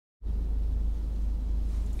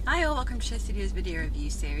Hi all, welcome to Show Studio's video review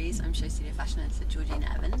series. I'm Show Studio fashion editor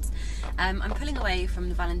Georgina Evans. I'm pulling away from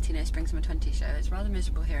the Valentino Spring Summer 20 show. It's rather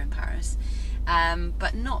miserable here in Paris,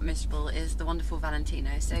 but not miserable is the wonderful Valentino.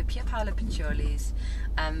 So Pier Paolo Piccioli's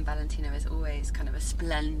Valentino is always kind of a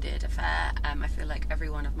splendid affair. I feel like every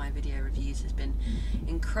one of my video reviews has been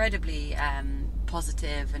incredibly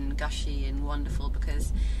positive and gushy and wonderful,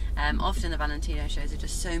 because often the Valentino shows are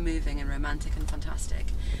just so moving and romantic and fantastic.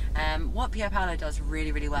 What Pier Paolo does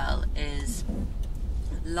really well is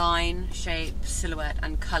line, shape, silhouette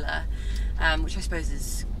and colour, which I suppose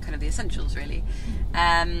is kind of the essentials really.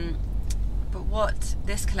 But what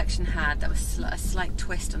this collection had that was a slight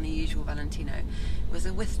twist on the usual Valentino was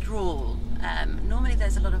a withdrawal. Normally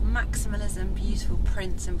there's a lot of maximalism, beautiful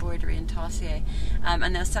prints, embroidery and tarsier,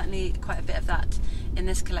 and there's certainly quite a bit of that in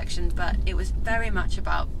this collection, but it was very much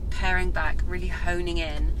about paring back, really honing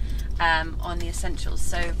in on the essentials.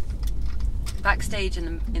 So backstage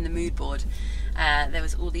in the mood board, there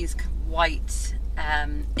was all these white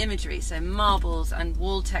imagery, so marbles and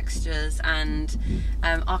wall textures and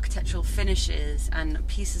architectural finishes and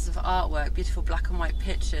pieces of artwork, beautiful black and white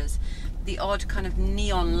pictures, the odd kind of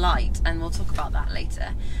neon light, and we'll talk about that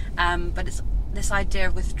later. But it's this idea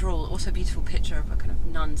of withdrawal, also a beautiful picture of a kind of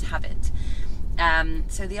nun's habit.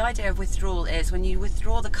 So the idea of withdrawal is when you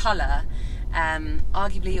withdraw the colour,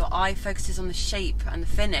 arguably your eye focuses on the shape and the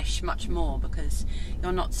finish much more, because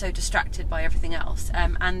you're not so distracted by everything else.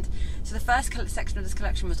 And so the first section of this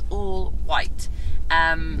collection was all white.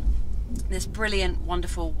 This brilliant,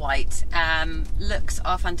 wonderful white. Looks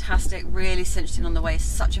are fantastic, really cinched in on the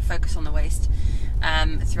waist, such a focus on the waist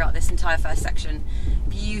throughout this entire first section.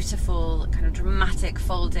 Beautiful, kind of dramatic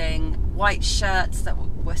folding, white shirts that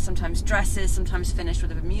were sometimes dresses, sometimes finished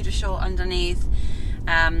with a Bermuda short underneath.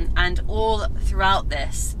 And all throughout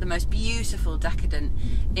this, the most beautiful decadent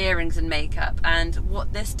earrings and makeup. And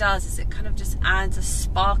what this does is it kind of just adds a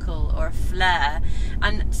sparkle or a flair,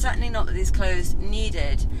 and certainly not that these clothes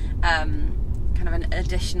needed kind of an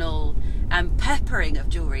additional peppering of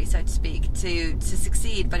jewellery, so to speak, to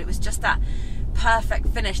succeed, but it was just that perfect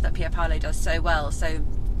finish that Pier Paolo does so well. So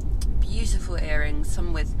beautiful earrings,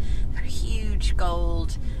 some with very huge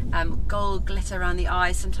gold glitter around the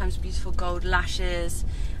eyes, sometimes beautiful gold lashes,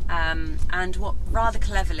 and what rather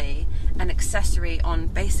cleverly an accessory on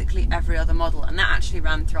basically every other model, and that actually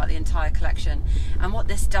ran throughout the entire collection. And what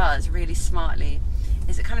this does really smartly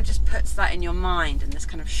is it kind of just puts that in your mind, in this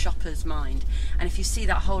kind of shopper's mind. And if you see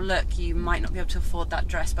that whole look, you might not be able to afford that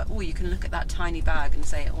dress, but oh, you can look at that tiny bag and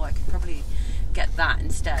say, oh, I could probably get that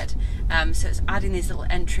instead. So it's adding these little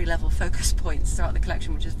entry-level focus points throughout the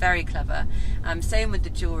collection, which is very clever. Same with the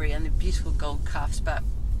jewellery and the beautiful gold cuffs, but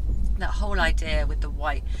that whole idea with the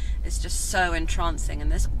white is just so entrancing.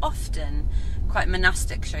 And there's often quite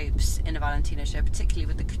monastic shapes in a Valentino show, particularly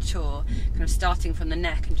with the couture, kind of starting from the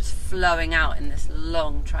neck and just flowing out in this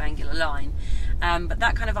long triangular line. But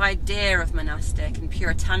that kind of idea of monastic and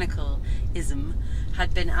puritanical-ism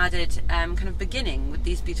had been added kind of beginning with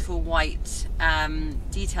these beautiful white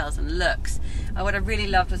details and looks. What I really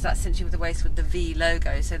loved was that cinching with the waist with the V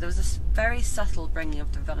logo. So there was this very subtle bringing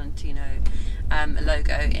of the Valentino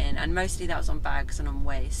logo in, and mostly that was on bags and on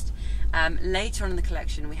waist. Later on in the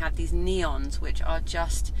collection we have these neons, which are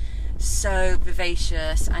just so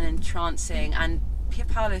vivacious and entrancing, and Pier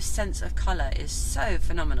Paolo's sense of colour is so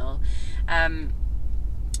phenomenal.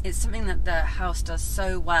 It's something that the house does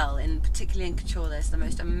so well, particularly in couture. There's the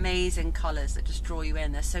most amazing colours that just draw you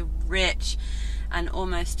in. They're so rich and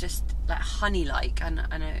almost just like honey-like. And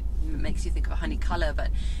I know it makes you think of a honey colour, but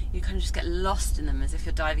you kind of just get lost in them as if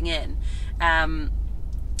you're diving in. And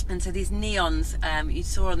so these neons, you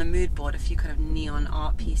saw on the mood board a few kind of neon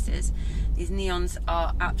art pieces. These neons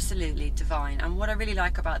are absolutely divine. And what I really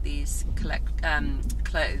like about these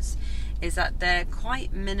clothes is that they're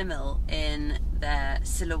quite minimal in their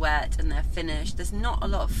silhouette and their finish. There's not a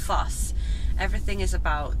lot of fuss. Everything is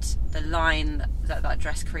about the line that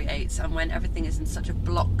dress creates, and when everything is in such a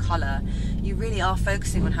block colour, you really are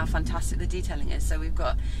focusing on how fantastic the detailing is. So we've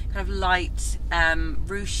got kind of light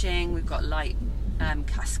ruching, we've got light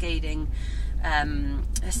cascading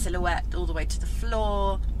a silhouette all the way to the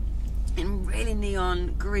floor in really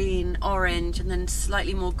neon green, orange, and then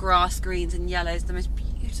slightly more grass greens and yellows. The most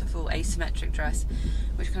beautiful asymmetric dress,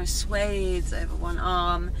 which kind of swathes over one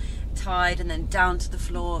arm, tied, and then down to the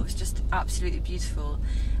floor. It was just absolutely beautiful.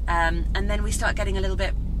 And then we start getting a little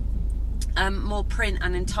bit more print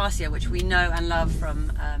and intarsia, which we know and love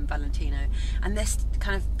from Valentino, and this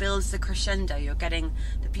kind of builds the crescendo. You're getting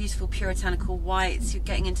the beautiful puritanical whites, you're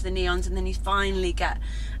getting into the neons, and then you finally get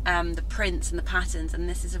the prints and the patterns, and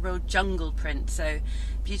this is a real jungle print. So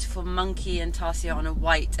beautiful monkey intarsia on a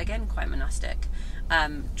white, again quite monastic,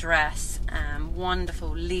 dress, wonderful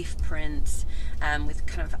leaf prints with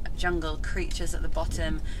kind of jungle creatures at the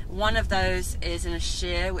bottom. One of those is in a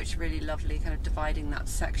sheer, which is really lovely, kind of dividing that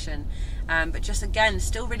section, but just again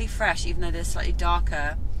still really fresh, even though they're slightly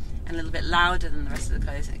darker and a little bit louder than the rest of the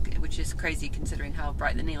clothes, which is crazy considering how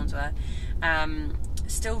bright the neons were.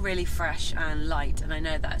 Still really fresh and light, and I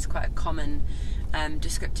know that's quite a common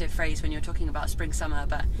descriptive phrase when you're talking about spring summer,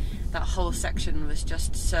 but that whole section was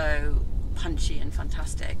just so punchy and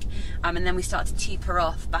fantastic. And then we start to taper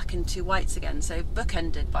off back into whites again, so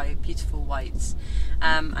bookended by beautiful whites.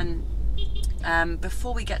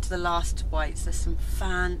 Before we get to the last whites, there's some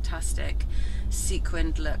fantastic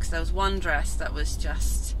sequined looks. There was one dress that was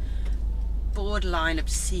just borderline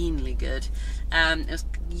obscenely good. It was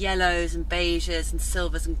yellows and beiges and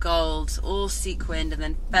silvers and golds, all sequined, and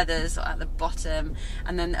then feathers at the bottom,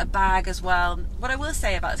 and then a bag as well. What I will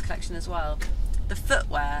say about this collection as well, the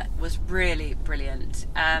footwear was really brilliant.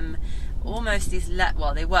 Almost these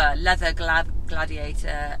they were leather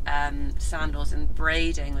gladiator sandals and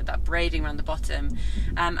braiding, with that braiding around the bottom,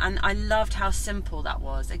 and I loved how simple that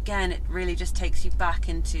was. Again, it really just takes you back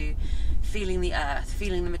into feeling the earth,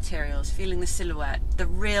 feeling the materials, feeling the silhouette, the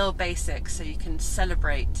real basics, so you can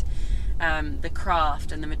celebrate the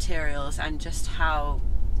craft and the materials and just how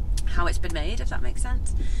it's been made, if that makes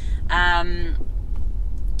sense.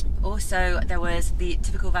 Also, there was the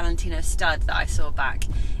typical Valentino stud that I saw back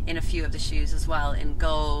in a few of the shoes as well, in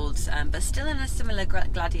golds, but still in a similar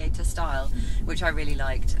gladiator style, which I really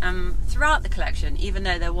liked. Throughout the collection, even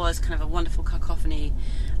though there was kind of a wonderful cacophony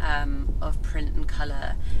of print and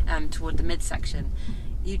colour toward the midsection,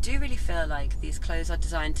 you do really feel like these clothes are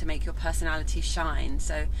designed to make your personality shine.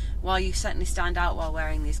 So while you certainly stand out while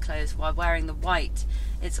wearing these clothes, while wearing the white,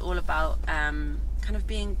 it's all about kind of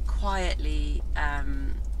being quietly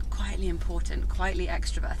important, quietly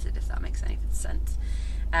extroverted, if that makes any sense,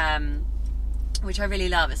 which I really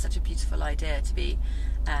love. It's such a beautiful idea to be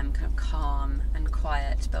kind of calm and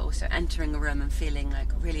quiet, but also entering a room and feeling like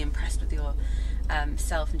really impressed with your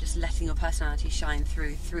self and just letting your personality shine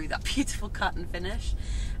through that beautiful cut and finish.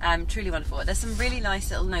 Truly wonderful. There's some really nice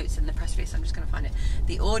little notes in the press release. I'm just going to find it.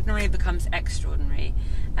 The ordinary becomes extraordinary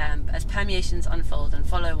as permeations unfold and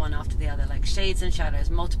follow one after the other, like shades and shadows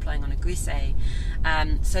multiplying on a grise.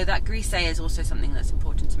 So that grise is also something that's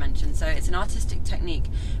important to mention. So it's an artistic technique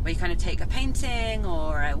where you kind of take a painting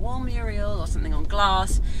or a wall mural or something on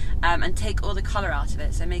glass and take all the colour out of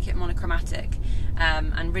it, so make it monochromatic,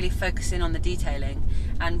 and really focus in on the detailing.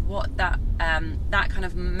 And what that kind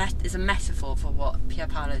of is a metaphor for what Pier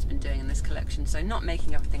Paolo has been doing in this collection. So not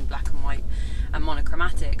making everything black and white and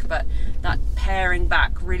monochromatic, but that paring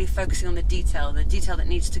back, really focusing on the detail that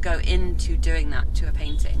needs to go into doing that to a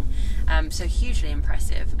painting. So hugely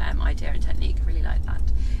impressive idea and technique. Really like that.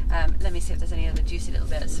 Let me see if there's any other juicy little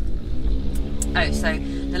bits. Oh, so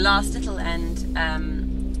the last little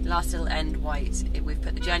end white, we've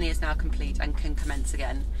put the journey is now complete and can commence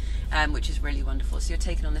again, which is really wonderful. So you're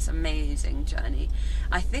taken on this amazing journey.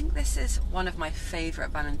 I think this is one of my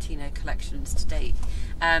favourite Valentino collections to date,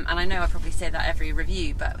 and I know I probably say that every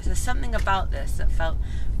review, but there's something about this that felt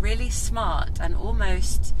really smart and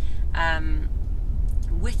almost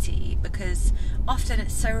witty, because often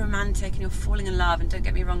it's so romantic and you're falling in love, and don't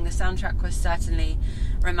get me wrong, the soundtrack was certainly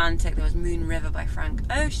romantic. There was Moon River by Frank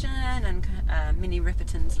Ocean and Minnie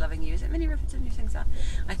Riperton's Loving You. Is it Minnie Riperton who sings that?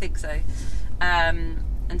 I think so.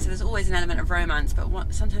 And so there's always an element of romance, but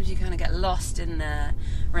sometimes you kind of get lost in the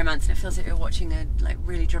romance and it feels like you're watching a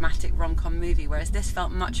really dramatic rom-com movie, whereas this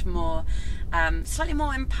felt much more slightly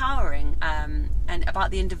more empowering and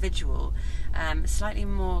about the individual, slightly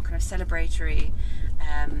more kind of celebratory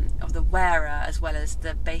of the wearer, as well as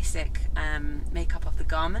the basic makeup of the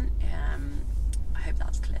garment. I hope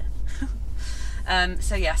that's clear.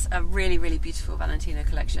 So yes, a really beautiful Valentino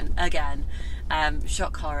collection. Again,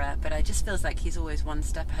 shock horror, but it just feels like he's always one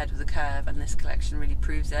step ahead of the curve, and this collection really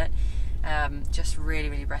proves it. Just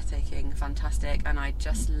really breathtaking, fantastic, and I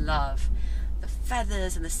just love the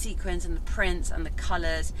feathers and the sequins and the prints and the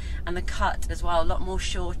colours and the cut as well. A lot more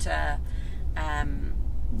shorter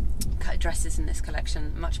cut dresses in this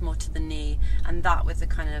collection, much more to the knee, and that with the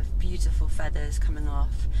kind of beautiful feathers coming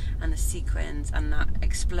off and the sequins and that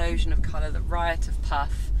explosion of colour, the riot of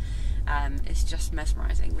puff, is just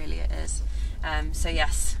mesmerising, really it is. So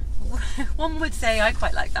yes, one would say I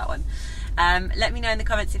quite like that one. Let me know in the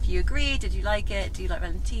comments if you agree. Did you like it? Do you like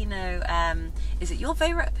Valentino? Is it your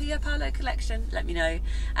favourite Pier Paolo collection? Let me know.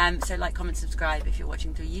 So like, comment, subscribe if you're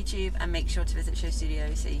watching through YouTube, and make sure to visit Show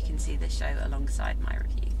Studio so you can see this show alongside my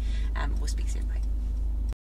review. We'll speak soon. Bye.